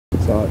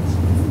thoughts.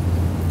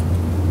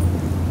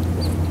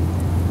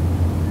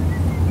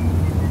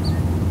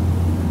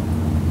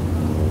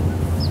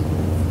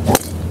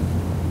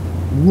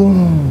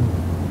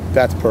 Whoa.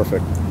 That's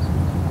perfect.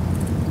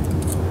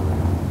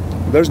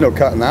 There's no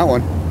cut in that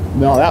one.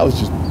 No, that was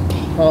just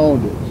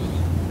pounded.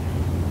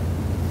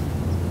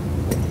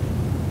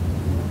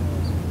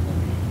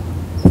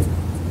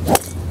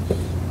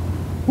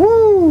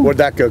 Woo! Where'd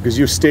that go? Because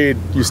you stayed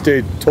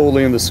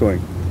totally in the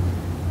swing.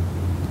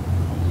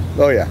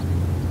 Oh yeah.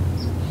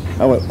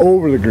 I went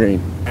over the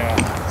green.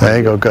 There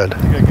you go, good.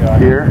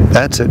 Here.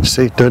 That's it.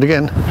 See, do it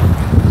again.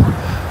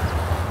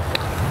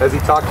 Has he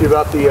talked to you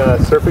about the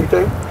surfing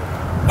thing?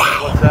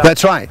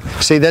 That's right.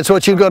 See, that's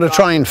what you've got to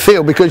try and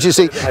feel, because you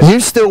see, you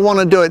still want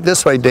to do it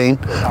this way, Dean.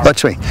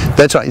 Watch me.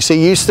 That's right. You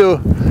see, you still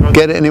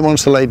get it and he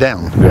wants to lay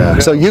down. Yeah.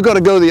 So you got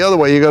to go the other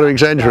way. You got to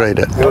exaggerate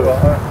it.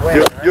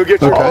 You'll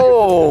get your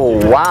Oh,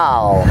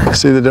 wow.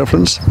 See the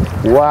difference?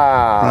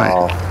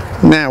 Wow.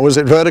 Right. Now, was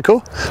it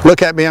vertical?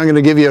 Look at me. I'm going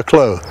to give you a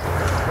clue.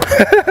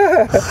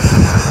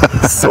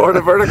 Sort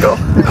of vertical.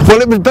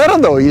 Well, it was better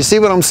though. You see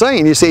what I'm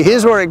saying? You see,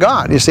 here's where it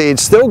got. You see,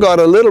 it's still got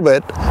a little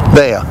bit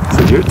there.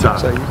 So Utah.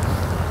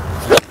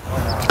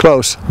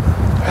 Close.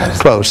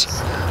 Close.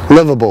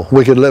 Livable.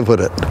 We could live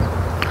with it.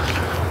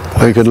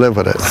 We could live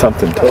with it.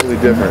 Something totally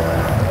different.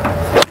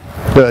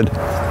 Good.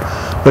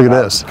 Look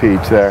at this.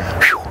 Peach there.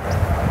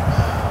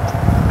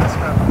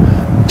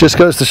 Just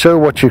goes to show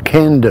what you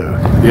can do.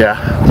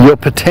 Yeah. Your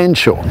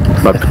potential.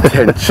 My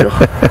potential.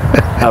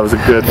 That was a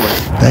good one.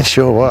 That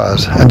sure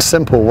was. And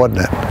simple, wasn't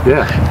it?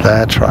 Yeah.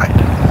 That's right.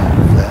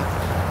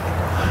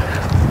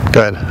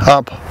 Good.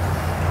 Up.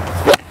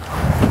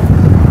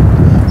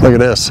 Look at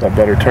this. A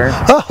better turn.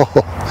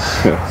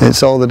 Oh,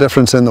 it's all the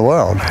difference in the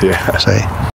world. Yeah. See?